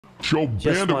show Just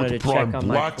bandit wanted with to the check prime, on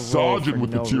my black parole sergeant for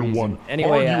with the no tier reason. 1.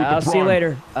 Anyway, Argue with the I'll see you prime.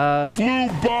 later.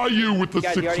 Flew by you with the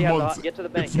Guys, you 6 already have months. get to the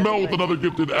bank. It's Mel with another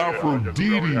gifted Afro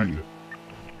Didi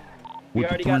with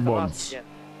the 3 months.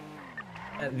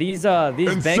 These And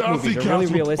bank Sassy movies are really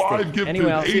Cats with 5 realistic. gifted.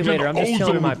 Anyway, I'll see you Agent later. I'm just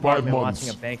chilling in my Ozo with 5 apartment months.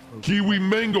 watching a bank movie. Kiwi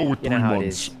Mango with You 3 know how it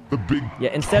months. is. The big Yeah,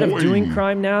 instead of doing toy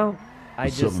crime now, I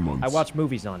with 7 just months. I watch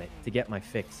movies on it to get my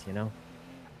fix, you know?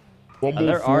 Are Bumble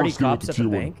there already Force here with cops the at the tier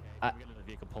 1. bank?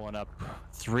 Vehicle pulling up.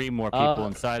 3 more people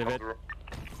inside of it.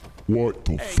 What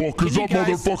the fuck is you up, guys-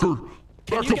 motherfucker?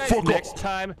 Back you the guys fuck next up.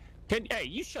 time, hey,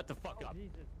 you shut the fuck up.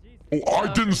 Oh,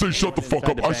 I didn't say shut the fuck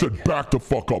inside up. the I said bank. back the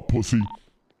fuck up, pussy.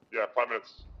 Yeah, 5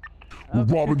 minutes. We're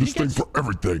robbing this thing for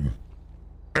everything.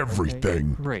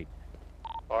 Everything. Great.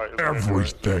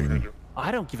 Everything.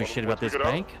 I don't give a shit about this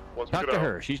bank. Talk to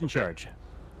her. She's in charge.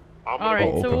 All right.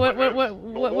 Oh, So okay.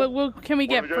 what can we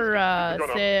get for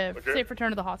Okay. safe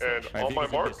return of the hostage? And on my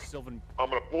mark, I'm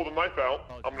gonna pull the knife out.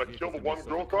 I'm gonna kill the one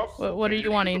girl cop. What are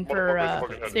you wanting for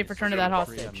safe return of that I'm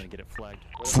hostage? gonna get it flagged.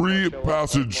 Free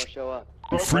passage.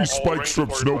 Free spike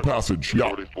strips, no passage. Yeah.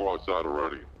 34 outside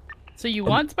already. So you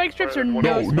want spike strips or No,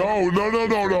 no? no, no, no,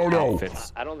 no, no, no.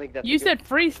 Outfits. I don't think that's. You said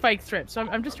free spike strips, so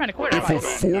I'm just trying to If clarify. a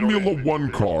Formula One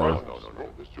car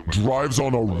drives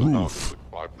on a roof,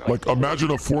 like imagine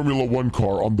a Formula One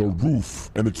car on the roof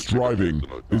and it's driving,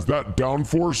 is that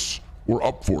downforce or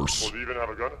upforce? Do you even have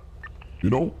a gun?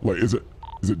 You know, like is it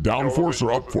downforce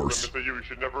or upforce? You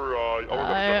should never.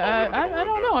 I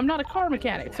don't know. I'm not a car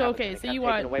mechanic. So okay, so you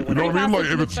want. You know what I mean? Like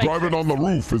if it's driving on the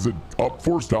roof, is it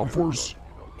upforce, downforce?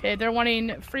 Okay, they're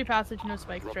wanting free passage, no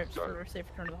spike strips for safe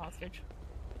return of the hostage.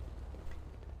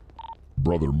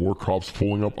 Brother, more cops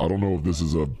pulling up. I don't know if this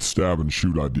is a stab and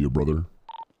shoot idea, brother.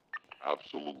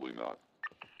 Absolutely not.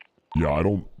 Yeah,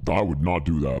 I would not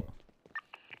do that.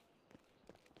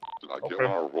 Did I get on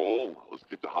our roll? Let's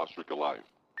get the hot streak alive.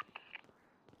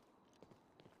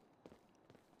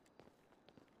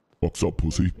 What's up,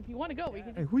 pussy? If you want to go, we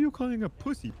can. Hey, who you calling a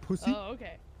pussy? Pussy? Oh,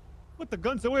 okay. Put the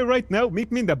guns away right now.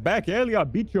 Meet me in the back alley. I'll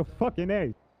beat your fucking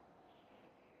ass.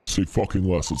 Say fucking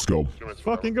less. Let's go. Let's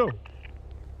fucking go. Oh,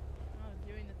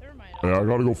 doing the thermite. Hey, I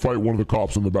gotta go fight one of the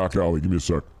cops in the back alley. Give me a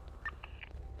sec. I'm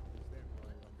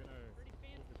gonna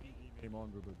put the PD name on,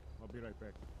 but I'll be right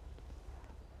back.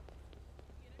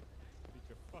 Beat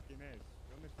your fucking ass.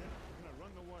 You understand? I'm gonna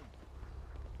run the one.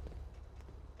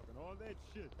 Fucking all that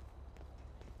shit.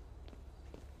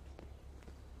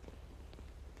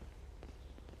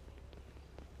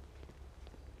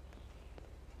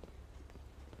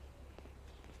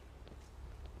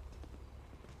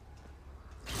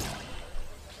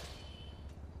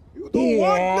 You don't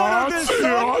want none of this,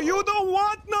 son! You don't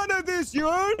want none of this, you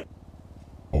heard?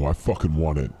 Oh, I fucking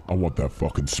want it. I want that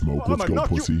fucking smoke. Let's go,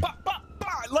 pussy.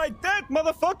 Like that,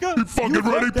 motherfucker! You fucking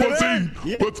ready, pussy?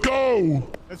 Yeah. Let's go!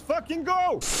 Let's fucking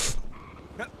go!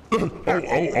 Oh,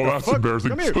 that's fuck? embarrassing.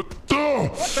 Come here. What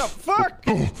the fuck?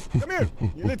 Come here,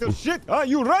 you little shit. Ah,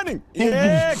 you running?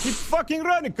 Yeah, keep fucking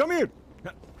running. Come here.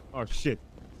 Oh, shit.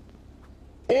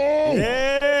 Oh!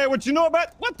 Yeah, what you know about?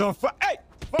 What the fuck? Hey,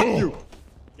 fuck you.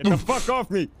 Get the fuck off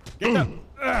me. Get the...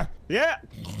 yeah.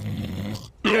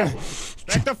 Yeah.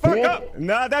 Back the fuck up.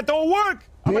 Nah, that don't work.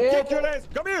 I'm gonna kick your ass.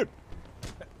 Come here.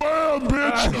 Bam,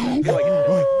 bitch!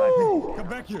 Come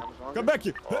back here. Come back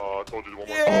here. I told you one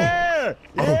more. Yeah.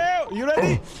 Yeah. You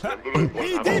ready?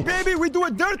 PD, baby. We do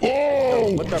it dirty.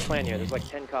 Oh! What's our plan here? There's like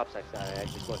 10 cops outside. I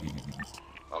actually look.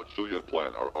 I'll show you a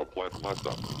plan. Our plan for my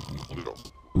stuff.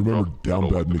 Remember, down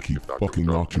bad Mickey fucking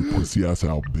knocked your pussy ass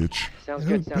out, bitch. Sounds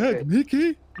good. Sounds Bad good.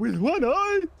 Mickey with one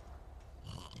eye.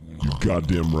 You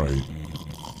goddamn right.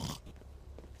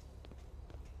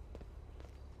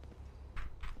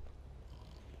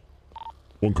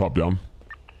 One cop down.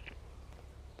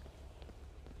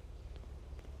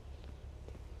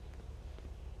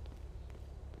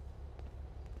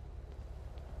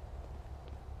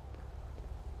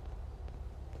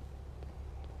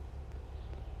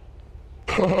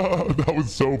 That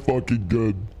was so fucking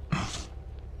good. That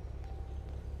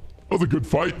was a good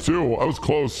fight too. I was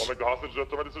close. I'll make the hostage.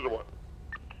 That's my decision. What?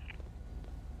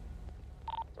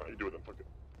 You do it then. Fuck it.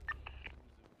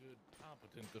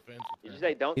 Did you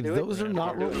say don't If do those it? are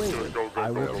not related,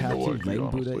 I will tattoo Lane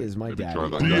Buddha is my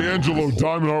daddy. D'Angelo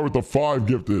Diamond Heart with the 5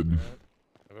 gifted.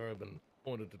 I've already been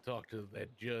wanted to talk to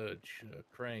that judge,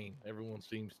 Crane. Everyone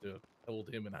seems to hold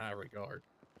him in high regard.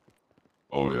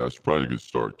 Oh yeah, it's probably a good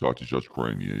start. Talk to Judge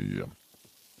Crane. Yeah.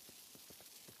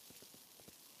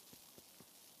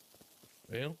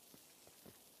 Well,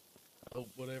 I hope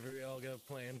whatever y'all got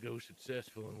planned goes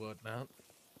successful and whatnot.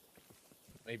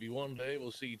 Maybe one day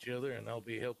we'll see each other and I'll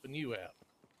be helping you out.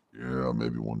 Yeah,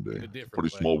 maybe one day. In a It's a different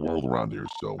pretty way. small world around here,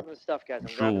 so Some of the stuff, guys. I'm I'm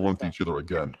sure we'll grabbing run the into stuff. each other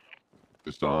again.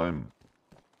 This time,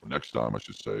 or next time, I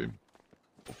should say.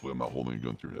 Hopefully, I'm not holding a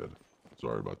gun to your head.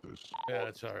 Sorry about this. Yeah,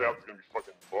 it's all right. Stab's gonna be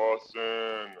fucking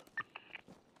bussin'.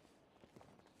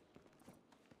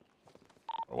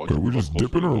 Oh, Okay, are we just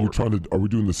dipping, or are we trying to? Are we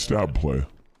doing the stab play?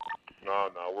 Nah,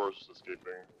 we're just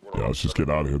escaping. Yeah, let's just get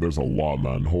out of here. There's a lot,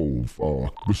 man.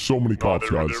 There's so many cops,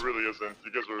 there guys. really isn't.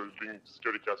 You guys are being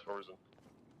security cats for no reason.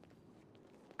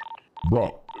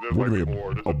 Bro, There's we're like gonna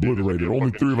four. get There's a obliterated.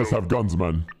 Only fucking 3 of us joke. have guns,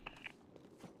 man.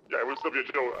 Yeah, it would still be a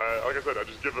joke. Like I said, I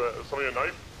just give somebody a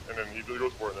knife, and then he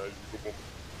goes for it, and you go boom.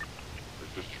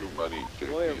 There's just too many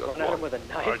Lawyer, safety. run at him with a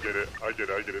I knife. get it.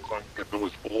 It's fine. If it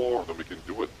was 4, then we can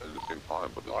do it at the same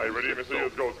time. But Alright, ready, Mr.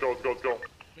 Let's go.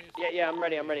 Yeah, I'm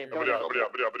ready. I'm But going. yeah.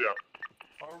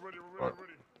 Alright, ready.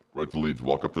 Right to lead.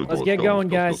 Walk up to the door. Let's get going,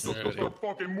 guys. Go. Start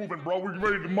fucking moving, bro. We're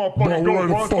ready to Bro, motherfucking we're go.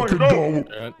 ready to fucking go.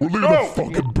 We're leaving the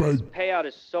fucking bank. Payout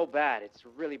is so bad. It's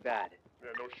really bad. Yeah,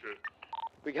 no shit.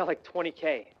 We got like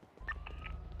 20K.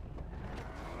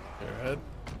 Go ahead.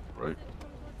 Right.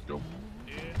 Let's go.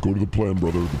 Go to the plan,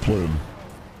 brother. The plan.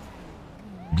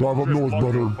 Drive up north,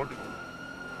 brother.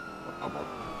 I'm up.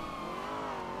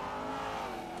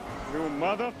 You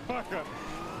motherfucker.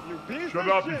 You piece Shut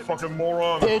of up, shit. you fucking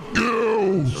moron. Fuck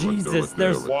you! Jesus,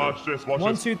 there's Watch this.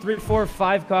 1, 2, 3, 4,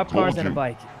 5 cop cars and a you.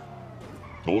 bike.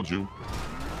 Told you.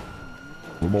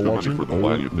 What am I Too many watching? for the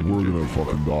line, you're thinking We're too. gonna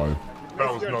fucking die.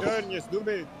 That was Your nuts. turn, you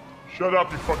stupid. Shut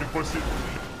up, you fucking pussy.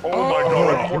 Oh my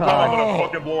god, one more time, I'm gonna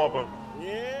fucking blow up him.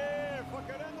 Yeah,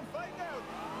 fucking end the fight now.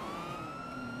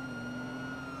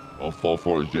 I'll fall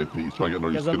for it, JP. He's trying to get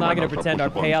Because I'm not gonna pretend our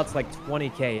payout's like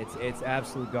 20K. It's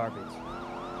absolute garbage.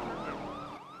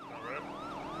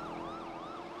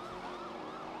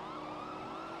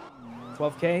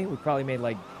 12K. We probably made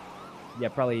like,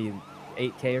 probably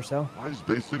 8K or so. Why is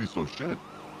Bay City so shit?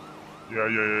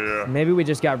 Yeah. Maybe we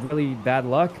just got really bad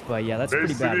luck, but yeah, that's Bay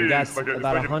pretty bad. We City got is like a-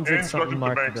 about it's like an 100 something introduction to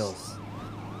marked banks. bills.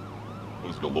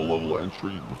 Let's go low-level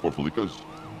entry before Felica's.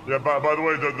 Yeah, by the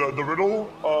way, the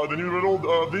riddle, the new riddle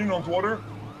thing on water,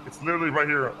 it's literally right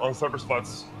here on Cypress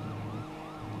Flats.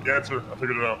 The answer, I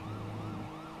figured it out.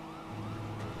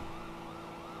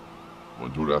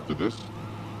 Want to do it after this?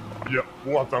 Yeah,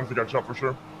 we'll have time to catch up for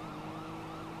sure.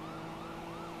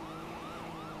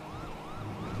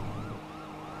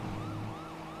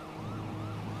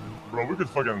 Bro, we could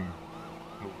fucking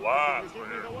blast You right give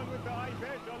me here. the one with the high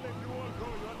badge, I'll let you all go,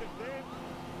 you understand?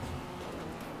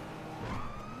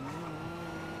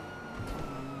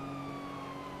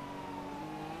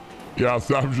 Yeah,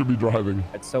 Sam should be driving.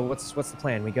 Alright, so what's the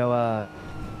plan? We go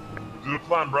Do the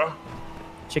plan, bro.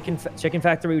 chicken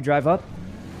factory. We drive up.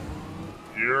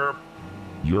 Here.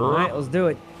 All right, let's do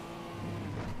it.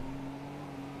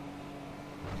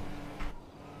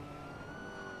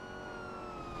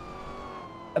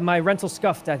 My rental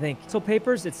scuffed, I think. Rental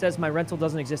papers. It says my rental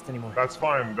doesn't exist anymore. That's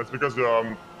fine. That's because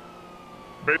your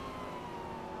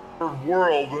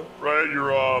world, right?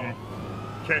 Your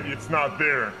can't. It's not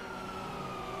there.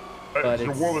 But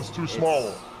Your world is too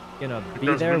small. Gonna be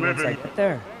Because there we live once I in- get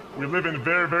there. We live in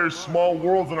very, very small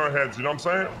worlds in our heads. You know what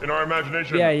I'm saying? In our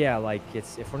imagination. Yeah. Like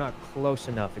if we're not close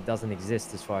enough, it doesn't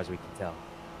exist as far as we can tell.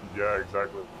 Yeah,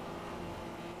 exactly.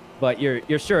 But you're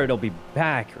sure it'll be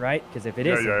back, right? Because if it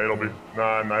isn't, Yeah, it'll be.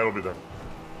 Nah, it'll be there.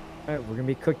 All right, we're gonna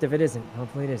be cooked if it isn't.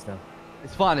 Hopefully it is though.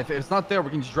 It's fine. If it's not there, we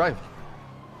can just drive.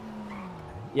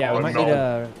 Yeah, we Oh, might no. need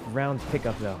a round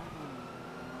pickup though.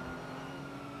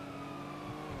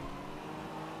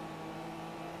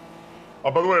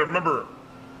 Oh, by the way, remember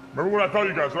what I tell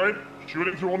you guys, right?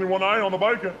 Shooting through only one eye on the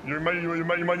bike. You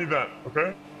might need that.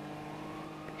 Okay.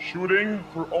 Shooting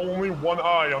through only one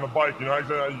eye on the bike. You guys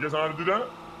know how to do that?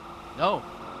 No.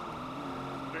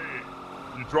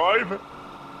 You drive, you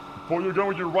pull your gun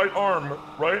with your right arm,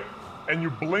 right? And you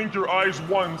blink your eyes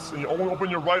once, and you only open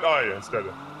your right eye instead.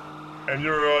 And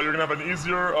you're gonna have an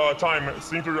easier time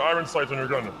seeing through your iron sights on your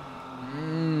gun.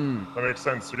 That makes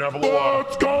sense. You're gonna have a little.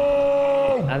 Let's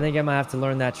go! I think I might have to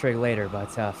learn that trick later, but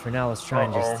for now, let's try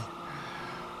and just.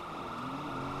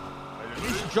 We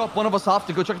should drop one of us off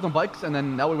to go check on bikes, and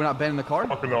then that way we're not banning the car.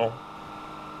 Fucking no.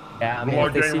 Yeah, I mean, Law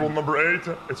if they gang see, rule number 8,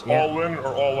 it's Yeah. all in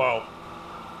or all out.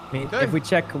 I mean, Okay. if we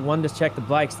check one to check the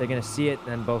bikes, they're gonna see it,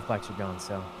 and both bikes are gone.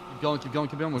 So Keep going. We're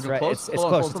it's going right. close. It's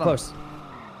Hold on, close. hold on. It's close. To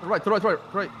the right.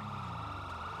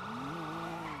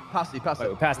 Past it. Wait,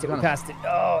 we passed it. We passed it.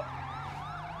 Oh,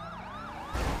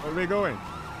 Where are we going?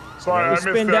 Sorry, we I missed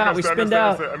spinned it. out, we spinned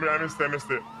out. I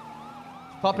missed it.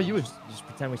 Papa, you just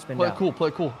pretend we spin play out. it cool. Play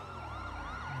it cool.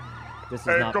 This is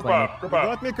Hey, not go playing. back, go You back.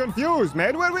 got me confused,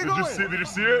 man. Where are we Did going? you see it? Did you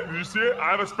see it?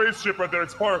 I have a spaceship right there.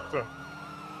 It's parked.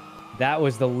 That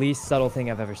was the least subtle thing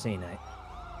I've ever seen.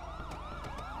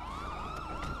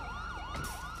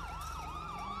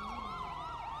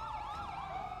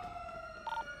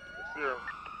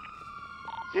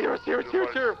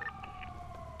 It's here.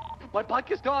 My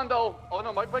bike is gone though. Oh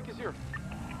no, my bike is here.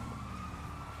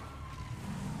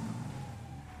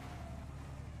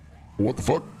 What the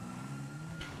fuck?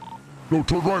 No,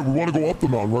 turn right. We want to go up the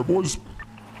mountain, right, boys?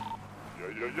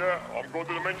 Yeah. I'm going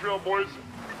to the main trail, boys.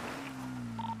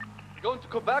 You're going to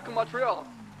Quebec or Montreal?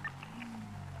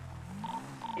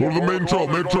 Go to the main trail,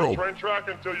 main trail. Train track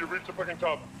until you reach the fucking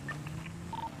top.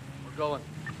 We're going.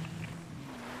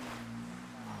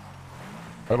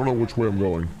 I don't know which way I'm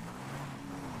going.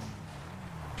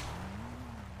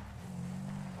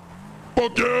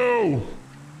 Fuck you!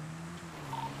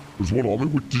 There's one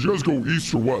on me. Did you guys go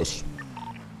east or west?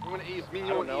 We went east. Me and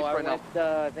I you don't went know. east right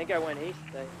now. I think I went east.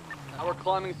 Now we're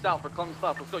climbing south. Let's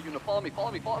go. You know, follow me.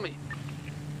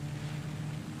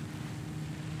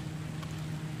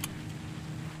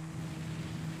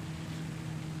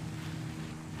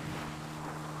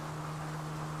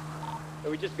 Are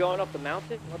we just going up the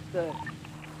mountain? What's the...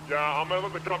 Yeah, I'm gonna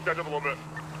let the jump catch up a little bit.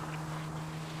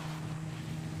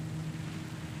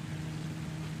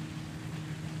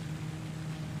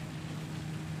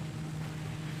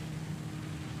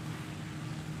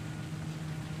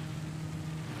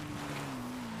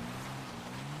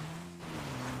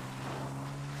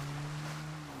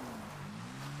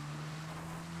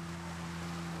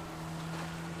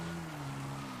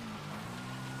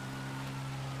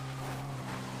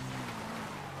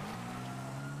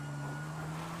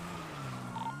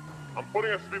 I'm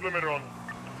putting a speed limiter on.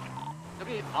 Have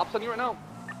you any ops on you right now?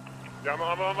 Yeah,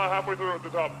 I'm halfway through at the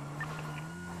top.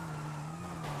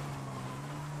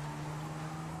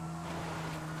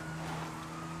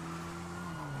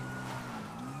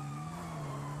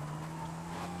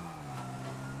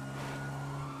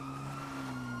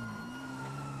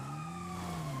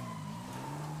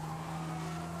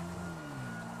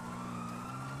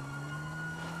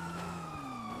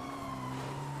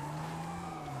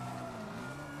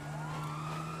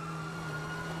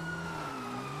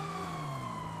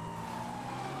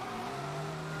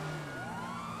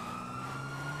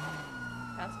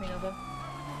 Pass me, Nova.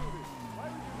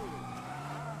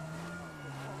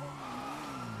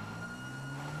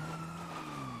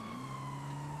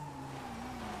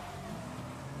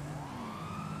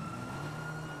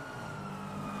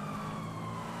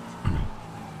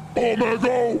 Oh man,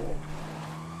 go!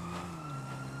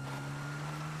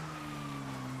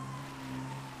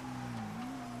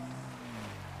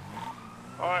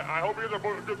 Alright, I hope you guys are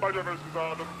good bike drivers,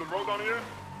 because the road down here,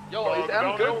 Yo, is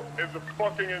Adam good? is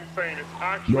fucking insane. It's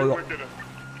actually wicked.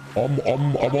 I'm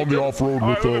on the off-road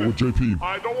with JP.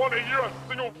 I don't want to hear a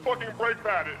single fucking brake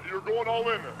pad. You're going all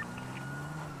in.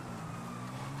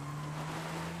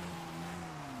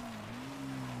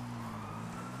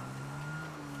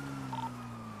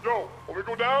 Yo, when we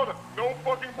go down, no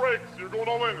fucking brakes. You're going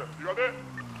all in. You got it?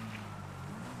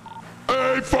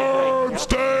 Stay firm!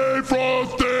 Stay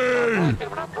frosty!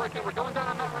 We're not braking. We're going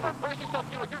down. We're not brace yourself.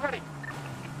 Get ready.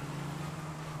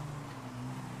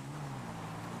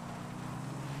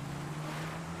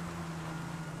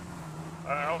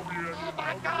 I hope you... Oh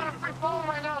my god, I'm free falling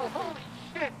right now. Holy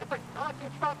shit. It's like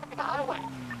constant traffic on the highway.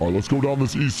 Alright, let's go down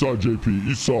this east side, JP.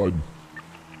 East side.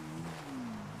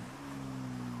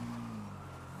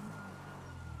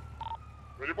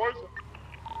 Ready, boys?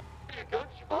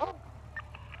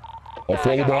 I'll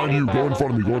follow behind you. Go in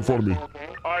front of me. Go in front of me.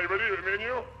 Alright, ready? Me and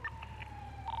you?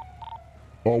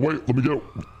 Oh, wait. Let me get...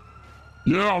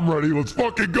 Yeah, I'm ready. Let's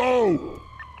fucking go!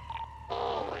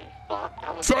 Holy fuck.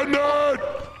 Send it!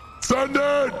 Send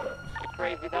it!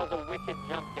 Crazy. That was a wicked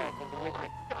jump, guys. Oh my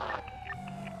god.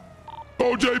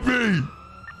 Go, JP!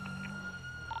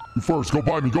 You first. Go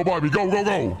by me. Go by me. Go, go,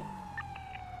 go!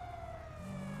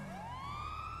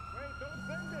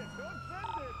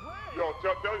 Yo,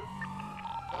 tell...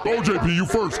 Go, JP. You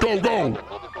first. Go, go!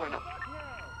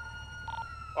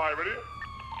 Alright, ready?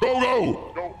 Go,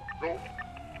 go! Go, go.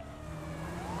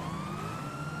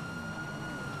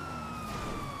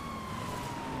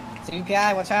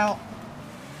 CPI, watch out.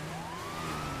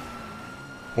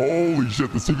 Holy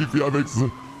shit, the CPI makes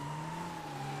it.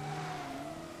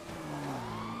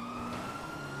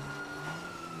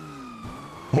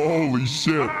 Holy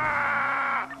shit. I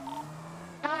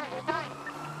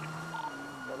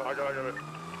got it.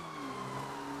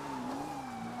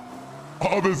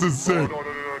 Oh, this is sick. No. I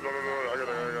got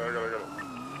it.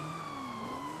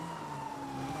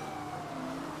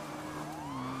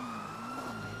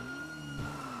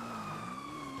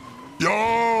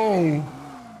 Yo!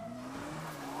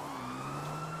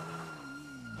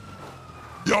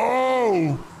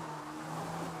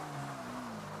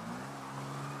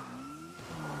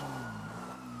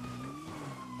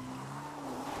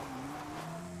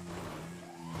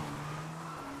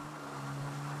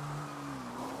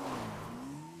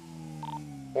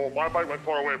 Oh, my bike went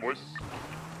far away, boys.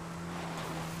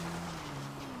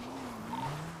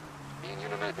 Me and you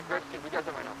in a minute, the grip, we got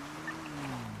them right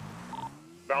now.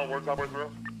 Downwards, halfway through.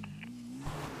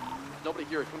 Nobody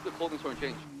here. Come to the clothing store and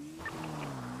change.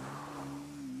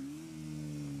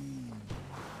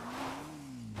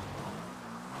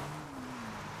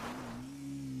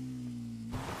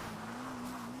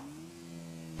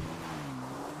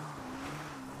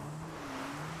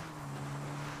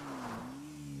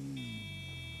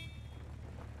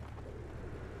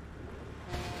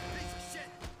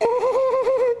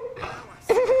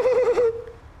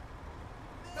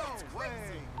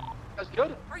 That's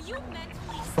good. Are you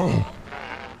mentally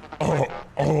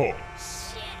Oh,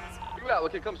 You out? We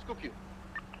can come scoop you.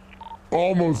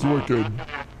 almost wicked.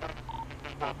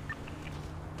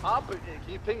 Can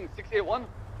you ping 681?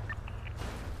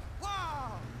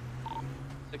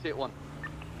 681.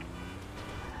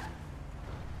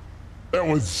 That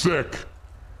was sick.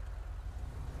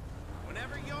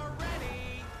 Whenever you're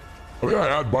ready. I mean,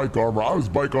 I had bike armor. I was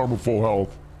bike armor full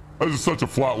health. That was such a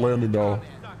flat landing though.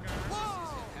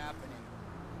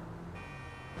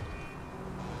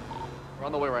 We're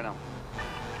on the way right now.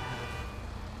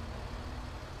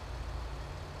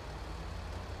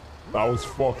 That was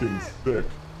fucking sick.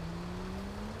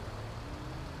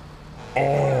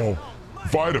 Oh,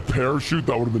 if I had a parachute,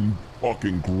 that would have been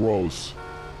fucking gross.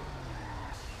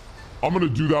 I'm gonna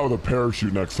do that with a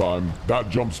parachute next time. That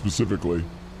jump specifically.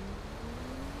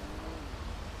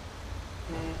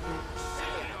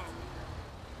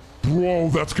 Bro,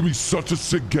 that's gonna be such a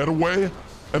sick getaway.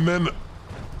 And then,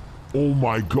 oh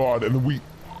my God, and then we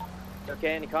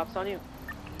Okay, any cops on you?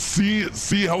 see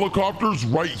helicopters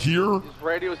right here. His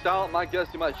radio's down. My guess,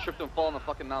 he might have tripped and fall on the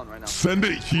fucking mountain right now. Send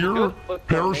it here,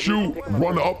 parachute,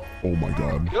 run up. Oh my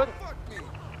God. Good.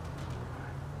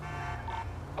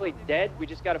 Probably dead. We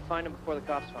just gotta find him before the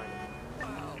cops find him.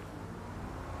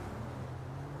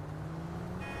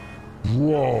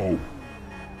 Bro.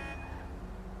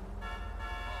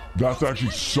 That's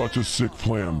actually such a sick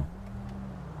plan.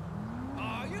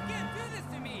 Oh, you can't do this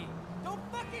to me. Don't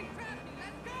fucking trap me.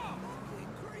 Let's go. Fucking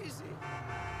crazy. Oh,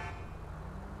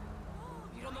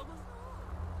 you don't know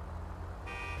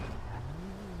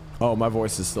Oh, my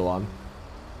voice is still on.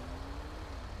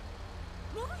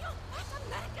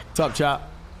 What's up, chat?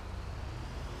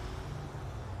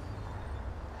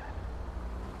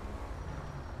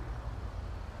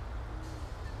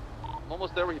 I'm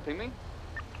almost there where you pinged me.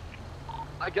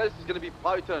 I guess it's gonna be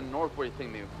probably to the north where you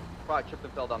pinged me. Probably tripped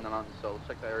and fell down the mountain, so let's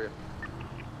check that area.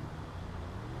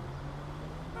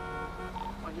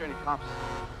 I don't hear any cops.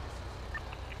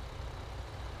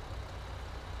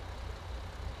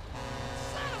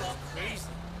 crazy.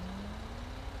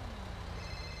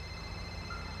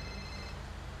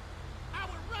 I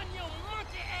would run your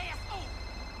monkey ass over.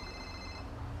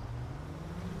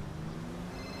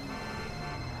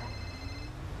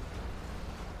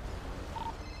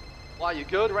 Why, you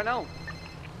good right now?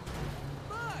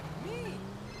 Fuck me.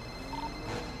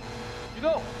 You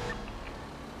know.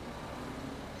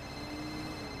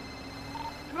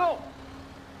 You know.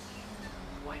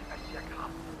 Wait, I see a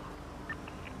cop.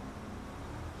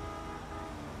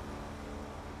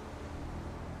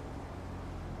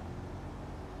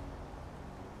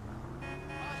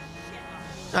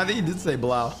 I think he did say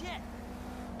blow.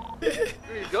 You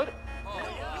good? Oh,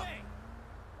 yeah.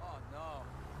 Oh, no.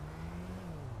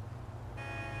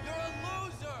 You're a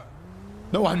loser.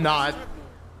 No, I'm not.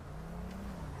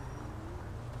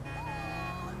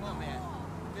 Oh, man.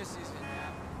 This isn't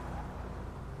happening.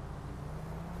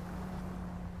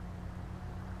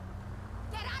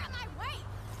 Get out of my way.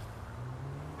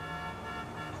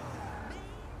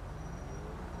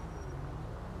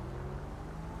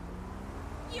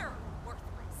 You're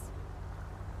worthless.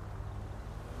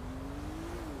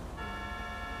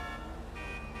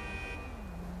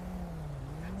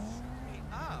 Straight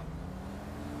up.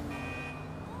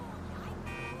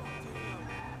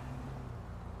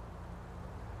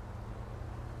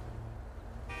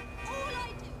 All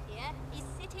I do here is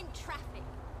sit in traffic.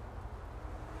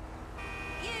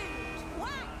 You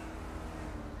twat!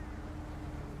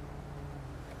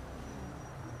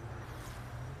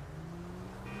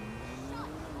 Shut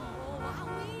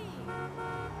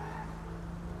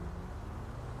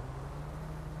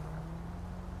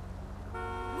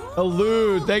oh,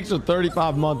 Elude, thanks for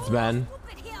 35 months, man.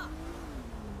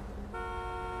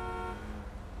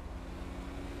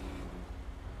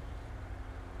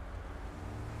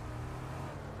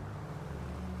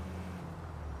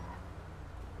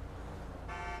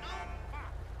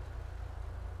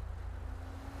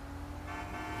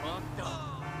 Fucked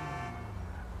up.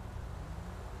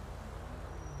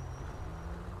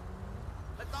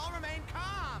 Let's Let's all remain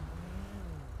calm.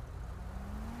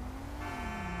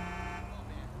 Oh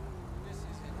man, this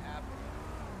isn't happening.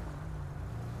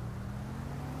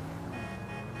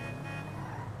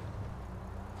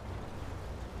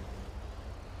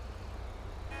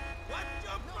 What's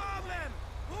your problem?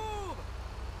 Move!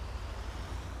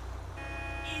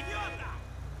 Idiota!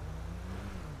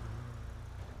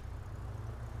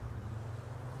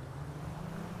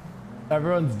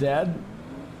 Everyone's dead?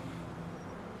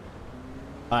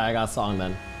 Alright, I got a song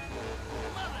then.